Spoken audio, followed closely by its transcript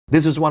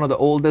This is one of the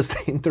oldest.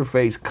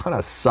 Interface kind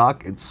of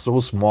suck, it's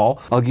so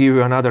small. I'll give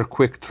you another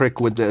quick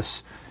trick with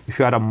this. If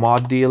you had a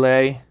mod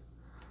delay,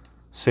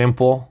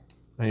 simple,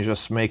 and you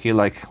just make it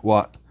like,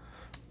 what?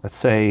 Let's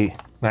say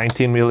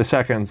 19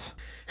 milliseconds.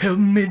 Help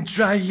me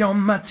dry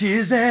on my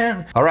tears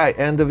and... All right,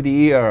 end of the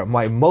year,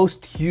 my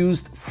most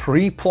used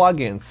free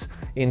plugins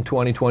in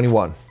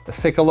 2021.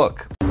 Let's take a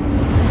look.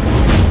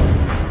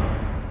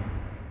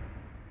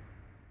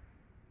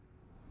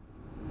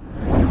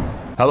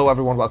 Hello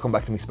everyone, welcome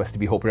back to MixBest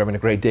TV. Hope you're having a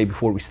great day.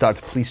 Before we start,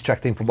 please check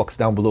the info box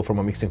down below for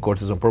my mixing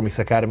courses on Pro Mix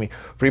Academy,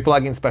 free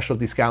plugins, special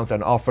discounts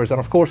and offers, and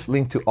of course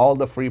link to all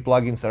the free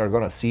plugins that are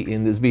gonna see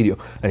in this video.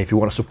 And if you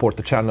want to support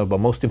the channel,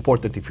 but most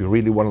important, if you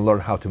really want to learn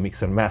how to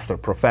mix and master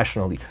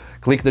professionally,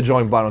 click the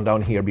join button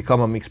down here, become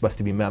a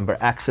MixBest TV member,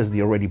 access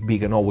the already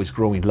big and always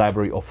growing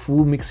library of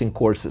full mixing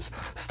courses,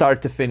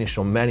 start to finish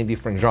on many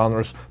different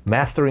genres,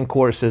 mastering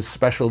courses,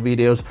 special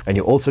videos, and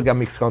you also get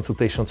mix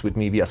consultations with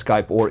me via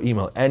Skype or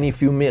email. And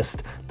if you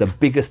missed the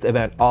biggest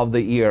event of the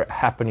year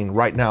happening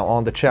right now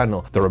on the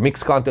channel, the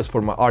remix contest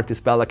for my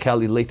artist Bella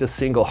Kelly's latest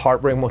single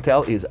Heartbreak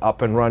Motel is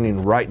up and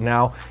running right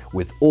now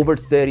with over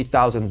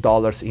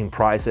 $30,000 in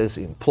prizes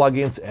in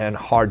plugins and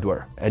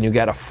hardware, and you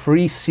get a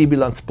free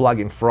Sibilance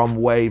plugin from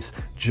Waves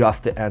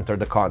just to enter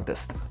the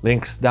contest.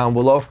 Links down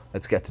below.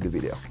 Let's get to the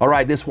video. All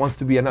right, this wants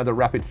to be another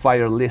rapid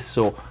fire list,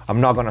 so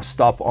I'm not gonna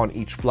stop on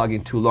each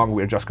plugin too long.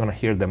 We're just gonna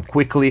hear them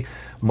quickly.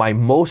 My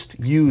most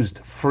used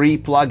free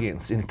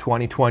plugins in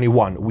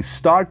 2021. We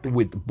start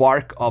with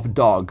Bark of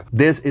Dog.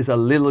 This is a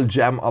little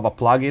gem of a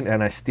plugin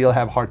and I still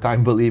have a hard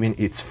time believing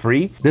it's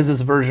free. This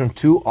is version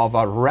 2 of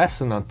a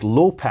resonant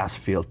low pass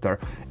filter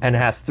and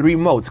has 3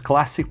 modes: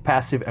 classic,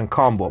 passive and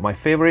combo. My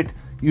favorite,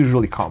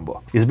 usually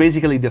combo. It's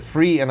basically the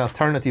free and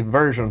alternative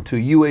version to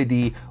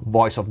UAD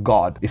Voice of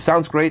God. It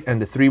sounds great and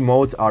the 3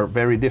 modes are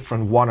very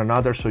different one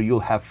another, so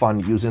you'll have fun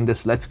using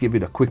this. Let's give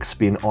it a quick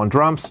spin on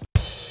drums.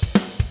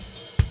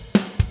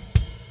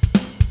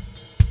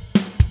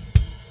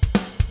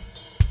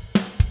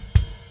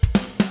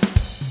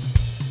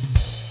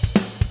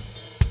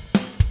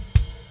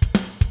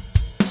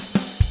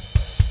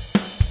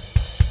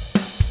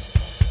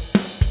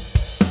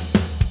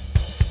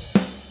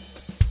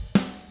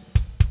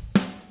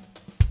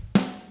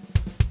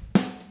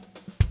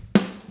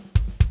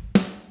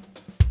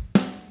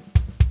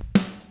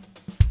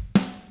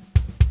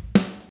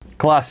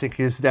 Classic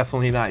is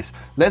definitely nice.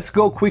 Let's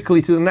go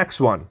quickly to the next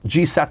one.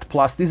 G-Sat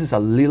Plus. This is a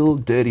little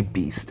dirty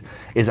beast.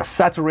 It's a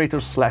saturator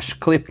slash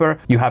clipper.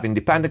 You have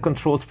independent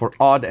controls for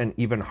odd and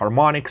even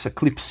harmonics, a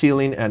clip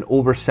ceiling and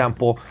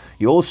oversample.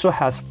 It also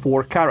has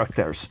 4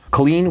 characters: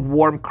 clean,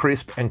 warm,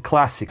 crisp and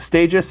classic,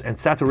 stages and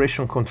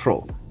saturation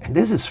control. And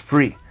this is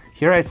free.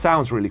 Here it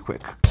sounds really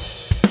quick.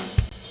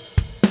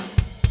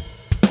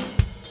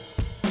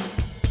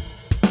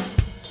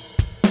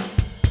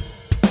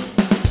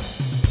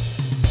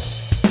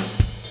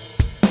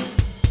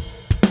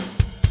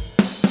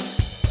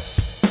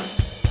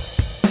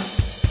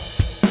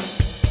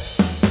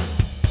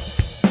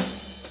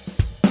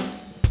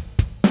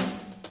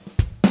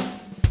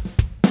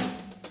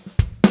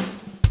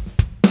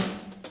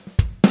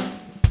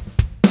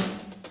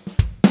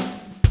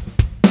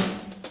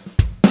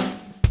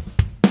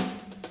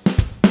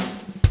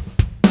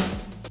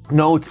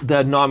 Note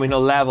the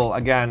nominal level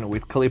again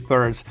with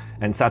clippers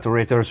and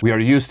saturators. We are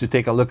used to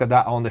take a look at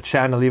that on the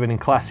channel, even in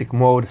classic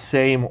mode,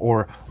 same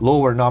or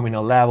lower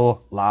nominal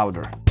level,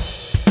 louder.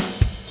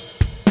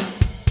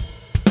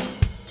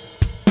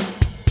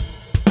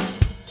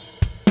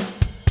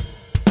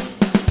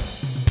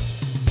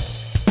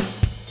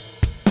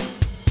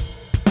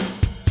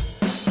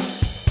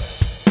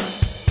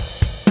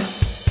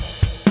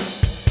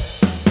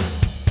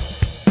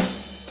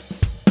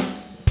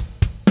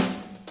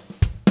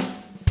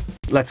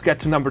 Let's get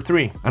to number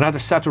 3. Another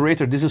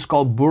saturator. This is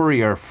called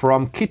Burrier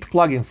from Kit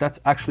Plugins. That's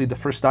actually the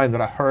first time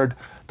that I heard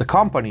the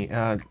company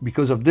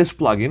because of this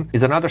plugin.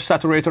 Is another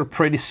saturator,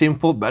 pretty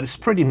simple, but it's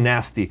pretty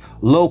nasty.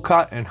 Low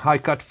cut and high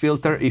cut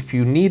filter if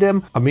you need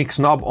them. A mix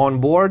knob on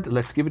board.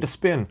 Let's give it a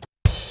spin.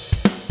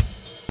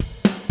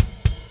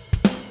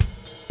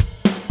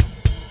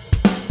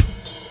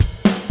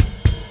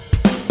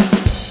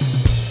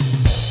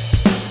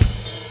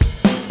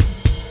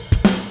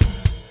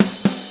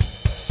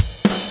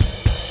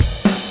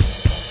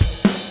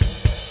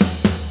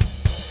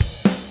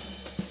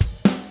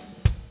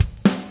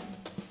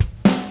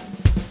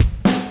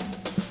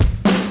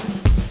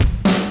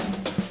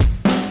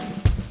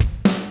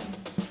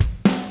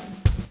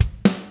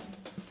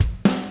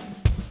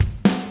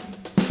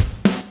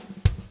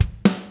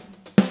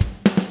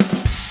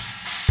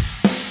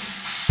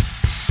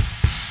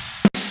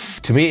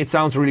 To me, it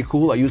sounds really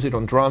cool. I use it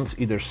on drums,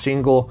 either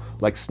single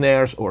like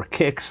snares or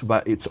kicks,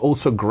 but it's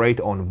also great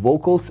on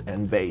vocals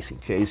and bass in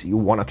case you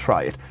want to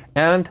try it.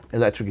 And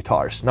electric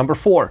guitars. Number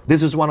 4,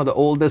 this is one of the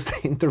oldest.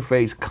 The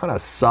interface kind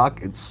of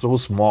sucks, it's so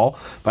small,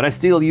 but I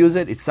still use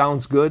it. It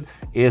sounds good.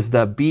 Is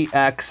the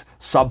BX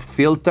sub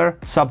filter.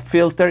 Sub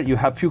filter, you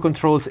have few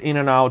controls: in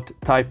and out,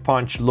 type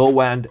punch, low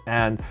end,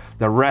 and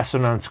the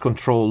resonance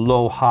control,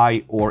 low,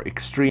 high, or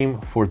extreme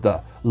for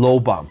the low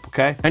bump,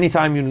 okay?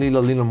 Anytime you need a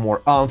little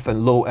more oomph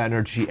and low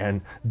energy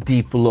and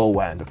deep low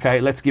end, okay?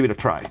 Let's give it a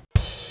try.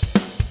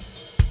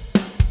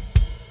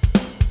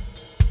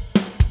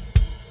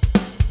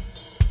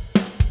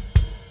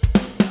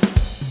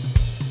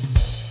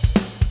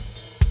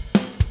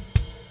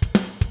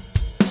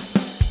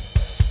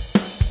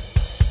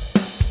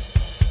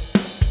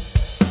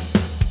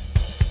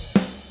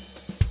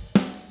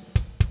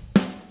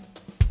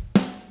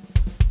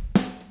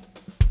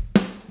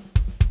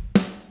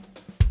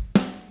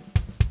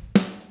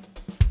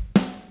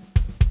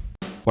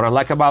 What I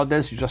like about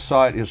this, you just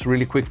saw it, it's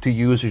really quick to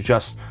use. You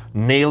just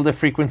nail the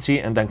frequency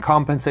and then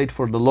compensate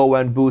for the low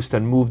end boost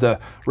and move the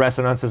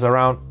resonances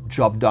around.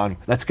 Job done.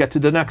 Let's get to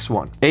the next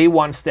one.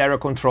 A1 Stereo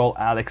Control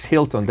Alex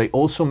Hilton. They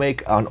also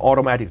make an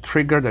automatic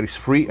trigger that is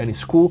free and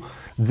is cool.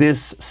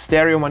 This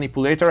stereo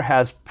manipulator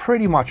has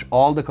pretty much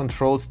all the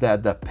controls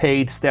that the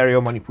paid stereo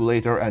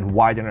manipulator and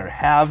widener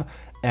have,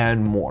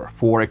 and more.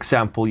 For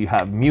example, you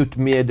have mute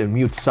mid and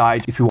mute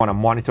side. If you want to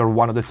monitor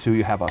one of the two,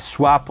 you have a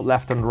swap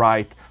left and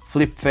right,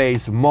 flip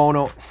phase,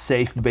 mono,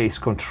 safe bass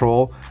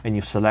control, and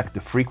you select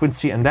the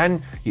frequency. And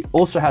then it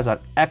also has an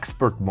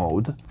expert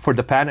mode for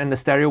the pan and the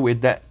stereo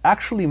width that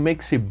actually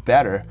makes it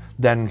better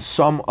than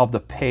some of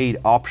the paid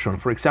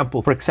options. For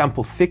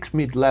example, fixed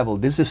mid level.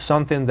 This is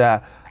something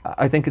that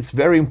I think it's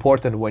very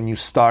important when you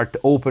start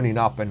opening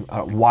up and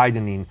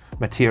widening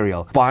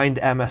material. Find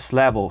MS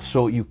level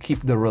so you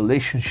keep the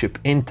relationship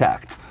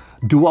intact.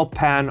 Dual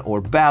pan or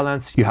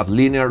balance. You have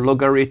linear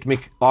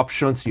logarithmic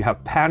options. You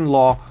have pan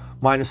law,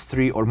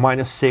 -3 or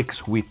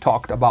 -6. We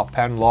talked about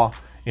pan law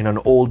in an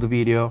old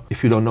video.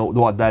 If you don't know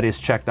what that is,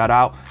 check that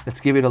out. Let's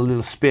give it a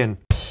little spin.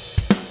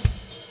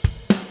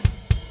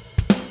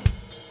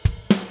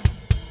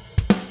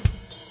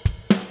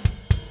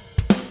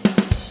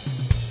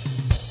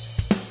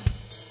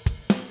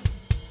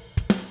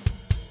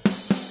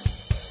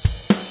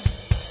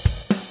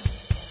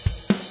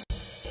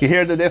 You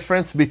hear the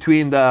difference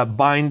between the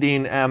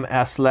binding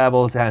MS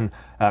levels and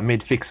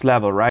mid-fix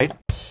level, right?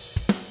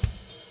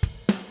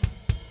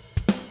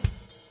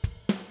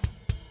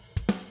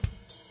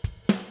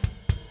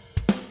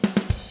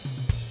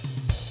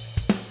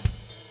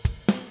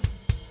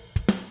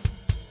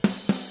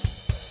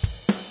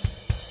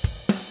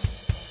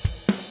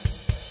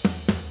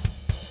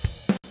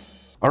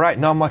 All right,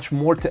 not much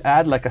more to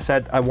add. Like I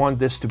said, I want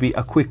this to be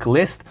a quick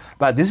list,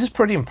 but this is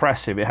pretty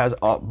impressive. It has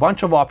a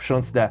bunch of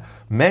options that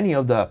many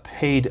of the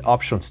paid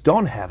options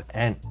don't have,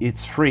 and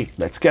it's free.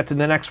 Let's get to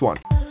the next one.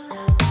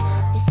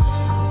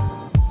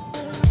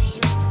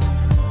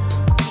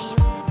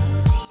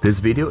 This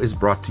video is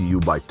brought to you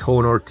by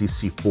Tonor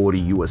TC40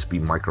 USB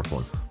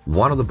microphone,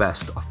 one of the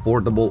best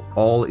affordable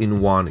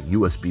all-in-one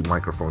USB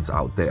microphones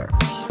out there.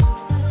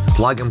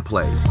 Plug and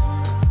play.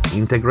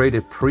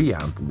 Integrated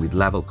preamp with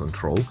level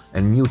control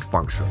and mute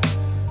function.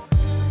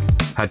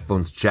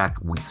 Headphones jack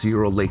with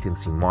 0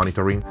 latency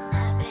monitoring.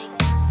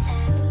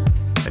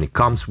 And it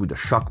comes with a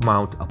Shuck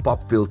mount, a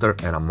pop filter,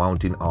 and a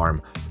mounting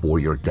arm for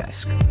your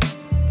desk.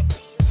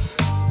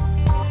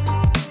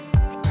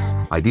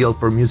 Ideal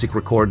for music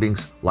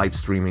recordings, live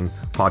streaming,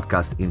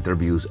 podcast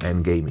interviews,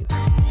 and gaming.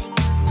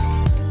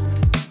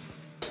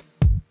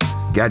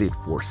 Get it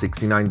for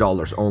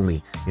 $69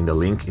 only in the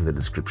link in the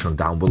description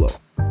down below.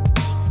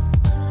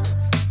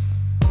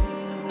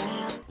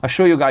 I'll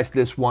show you guys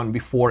this one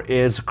before,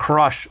 is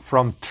Crush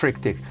from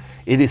Triptych.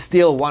 It is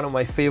still one of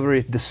my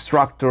favorite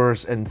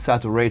destructors and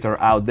saturator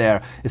out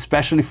there,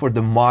 especially for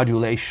the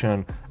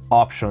modulation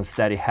options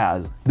that it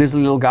has. This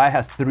little guy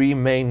has 3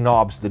 main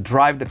knobs: the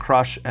drive, the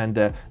crush, and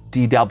the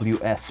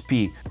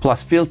DWSP,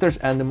 plus filters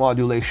and the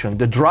modulation.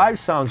 The drive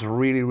sounds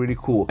really, really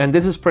cool. And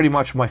this is pretty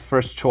much my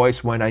first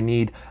choice when I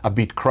need a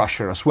beat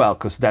crusher as well,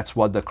 because that's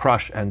what the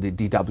crush and the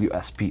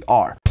DWSP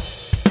are.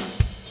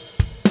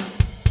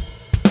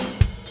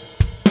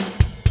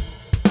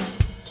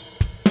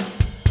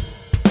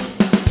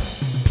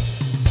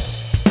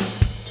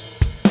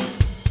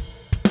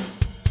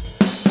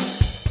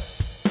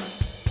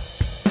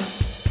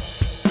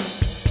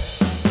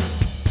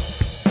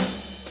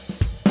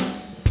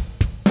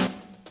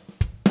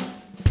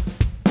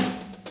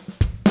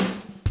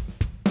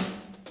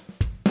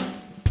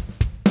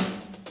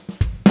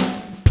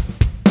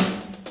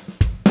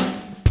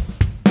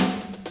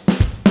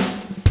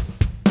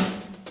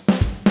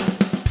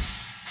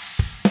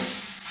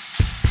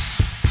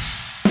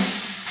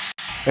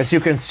 As you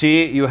can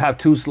see, you have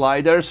 2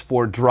 sliders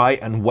for dry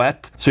and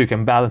wet, so you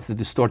can balance the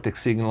distorted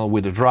signal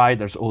with the dry.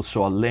 There's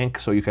also a link,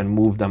 so you can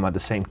move them at the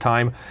same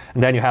time.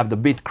 And then you have the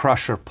beat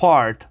crusher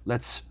part.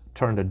 Let's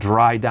turn the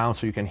dry down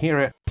so you can hear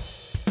it.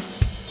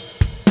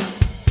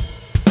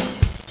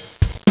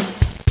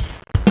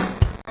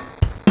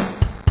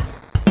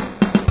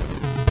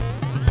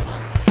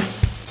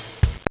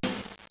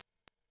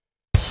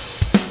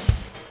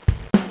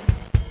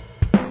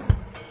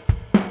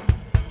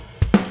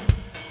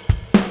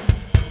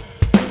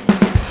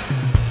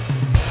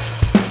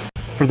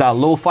 for that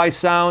lo-fi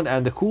sound.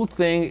 And the cool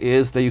thing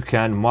is that you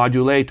can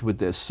modulate with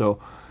this.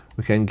 So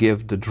we can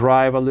give the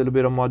drive a little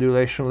bit of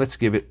modulation. Let's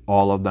give it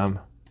all of them,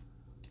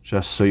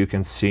 just so you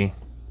can see.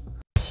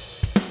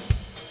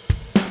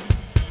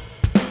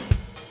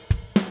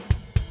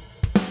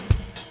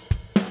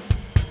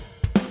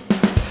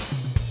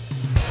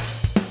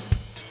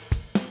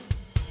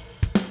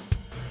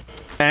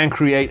 And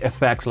create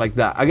effects like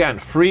that. Again,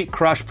 free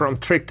crush from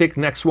Trictic.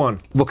 Next one.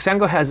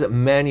 Voxengo has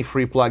many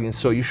free plugins,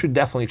 so you should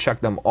definitely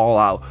check them all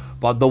out.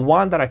 But the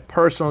one that I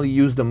personally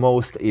use the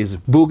most is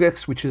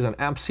bookinghfs, which is an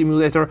amp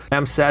simulator,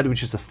 MSED,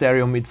 which is a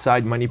stereo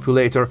mid-side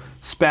manipulator,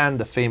 Span,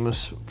 the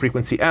famous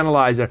frequency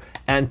analyzer,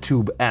 and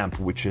Tube Amp,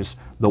 which is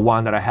the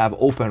one that I have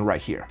open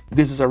right here.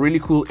 This is a really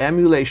cool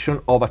emulation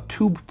of a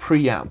tube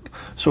preamp.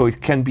 So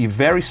it can be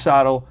very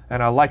subtle,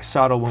 and I like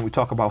subtle when we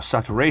talk about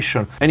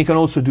saturation. And you can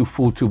also do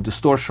full tube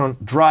distortion,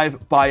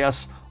 drive,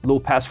 bias,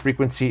 low pass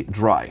frequency,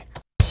 dry.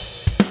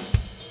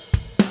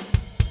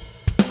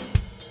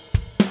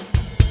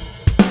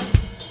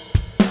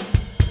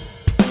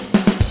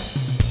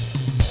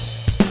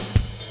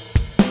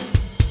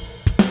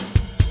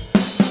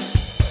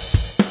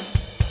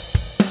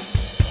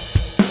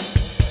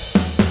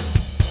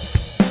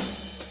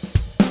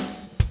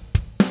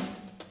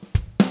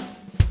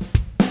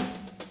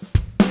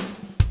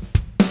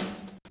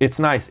 It's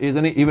nice,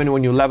 isn't it? Even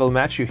when you level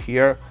match, you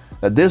hear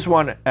that this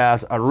one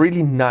has a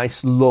really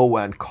nice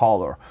low-end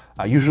color.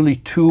 Usually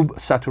tube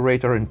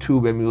saturator and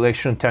tube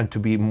emulation tend to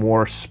be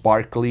more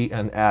sparkly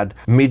and add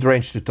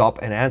mid-range to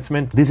top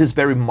enhancement. This is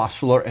very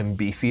muscular and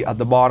beefy at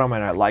the bottom,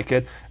 and I like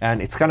it. And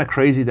it's kind of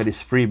crazy that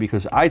it's free,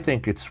 because I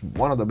think it's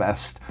one of the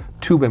best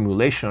tube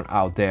emulation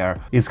out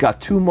there. It's got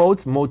two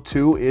modes. Mode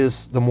 2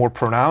 is the more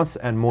pronounced,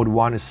 and mode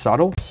 1 is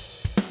subtle.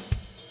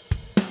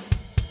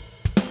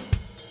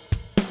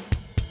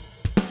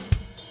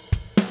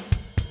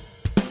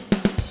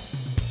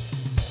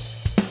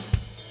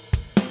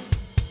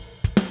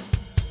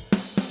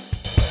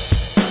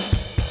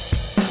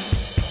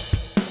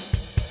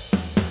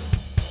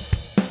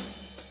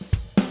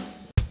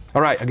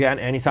 All right, again,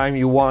 anytime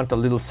you want a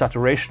little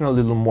saturation, a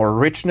little more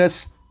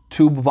richness,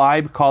 tube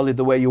vibe, call it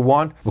the way you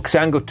want,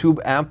 Voxengo Tube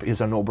Amp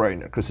is a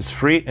no-brainer because it's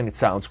free and it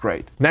sounds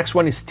great. Next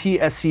one is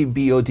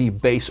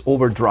TSC-BOD Bass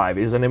Overdrive.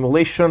 It's an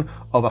emulation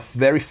of a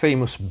very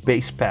famous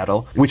bass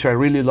pedal, which I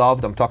really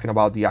loved. I'm talking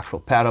about the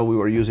actual pedal. We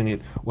were using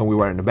it when we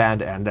were in the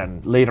band, and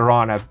then later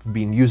on I've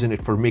been using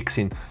it for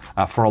mixing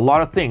for a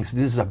lot of things.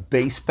 This is a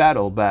bass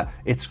pedal, but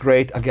it's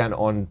great, again,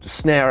 on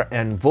snare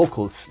and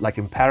vocals, like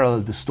in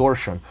parallel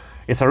distortion.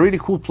 It's a really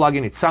cool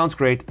plugin. It sounds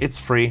great. It's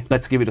free.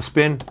 Let's give it a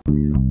spin.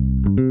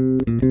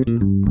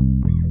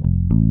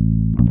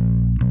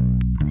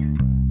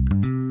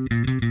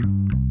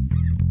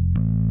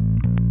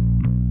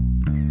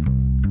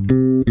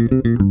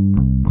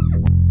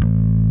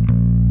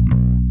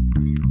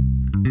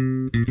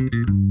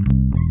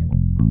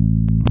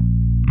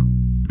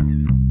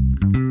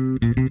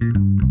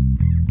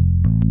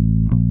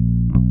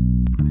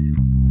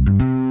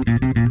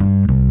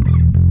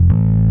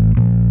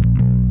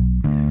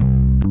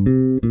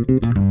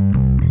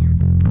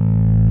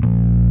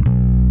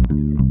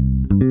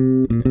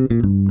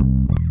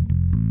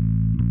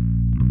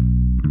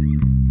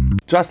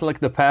 Just like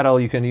the pedal,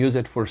 you can use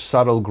it for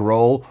subtle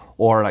growl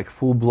or like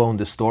full-blown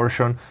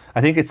distortion.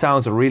 I think it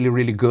sounds really,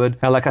 really good.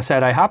 And like I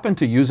said, I happen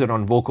to use it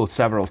on vocals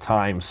several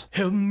times.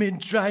 Help me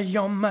dry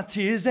on my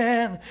tears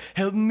and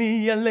help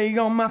me lay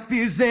on my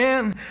fears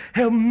and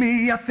help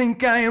me, I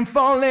think I am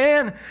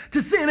falling.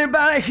 Does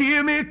anybody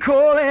hear me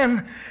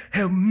calling?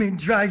 Help me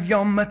dry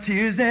on my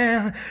tears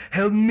and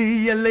help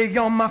me lay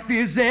on my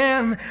fears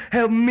and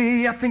help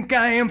me, I think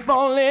I am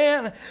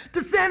falling.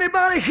 Does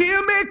anybody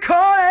hear me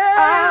calling?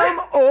 I'm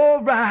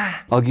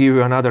alright. I'll give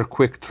you another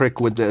quick trick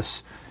with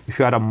this. If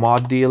you had a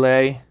mod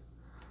delay,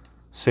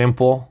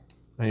 simple,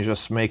 and you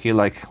just make it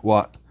like,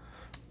 what,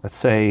 let's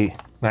say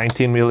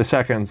 19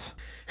 milliseconds.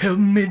 Help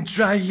me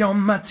dry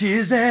on my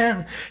tears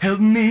and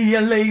help me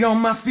lay on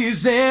my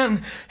fears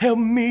and help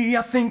me,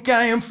 I think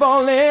I am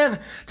falling.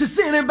 Does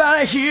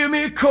anybody hear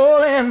me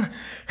calling?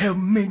 Help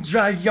me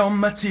dry on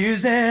my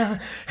tears and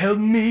help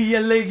me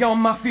lay on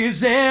my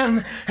fears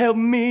and help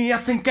me, I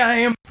think I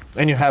am.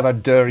 And you have a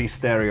dirty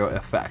stereo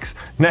effects.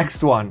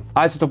 Next one,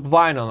 Isotope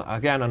Vinyl.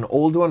 Again, an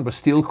old one, but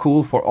still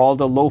cool for all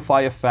the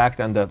lo-fi effect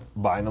and the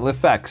vinyl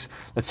effects.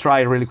 Let's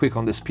try it really quick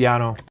on this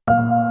piano.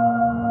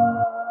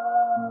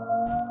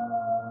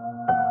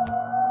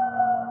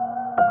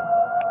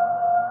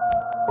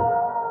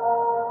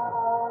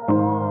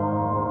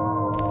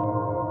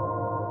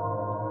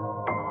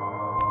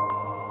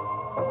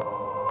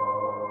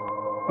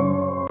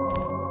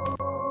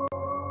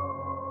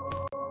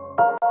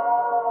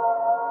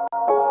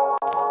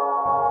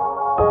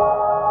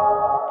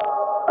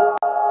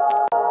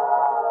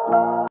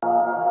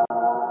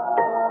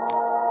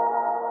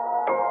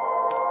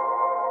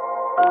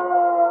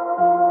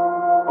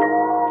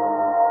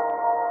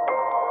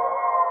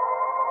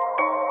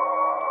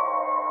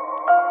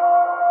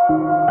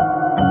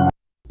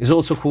 It's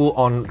also cool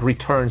on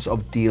returns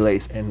of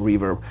delays and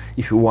reverb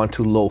if you want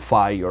to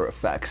lo-fi your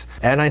effects.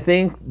 And I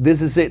think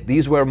this is it.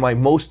 These were my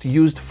most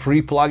used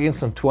free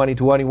plugins in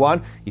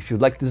 2021. If you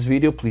liked this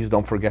video, please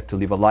don't forget to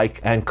leave a like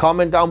and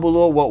comment down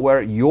below what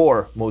were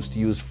your most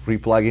used free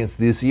plugins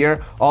this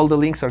year. All the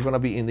links are gonna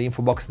be in the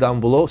info box down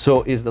below.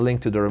 So is the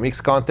link to the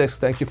remix contest.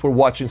 Thank you for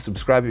watching.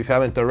 Subscribe if you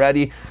haven't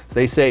already.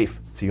 Stay safe.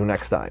 See you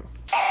next time.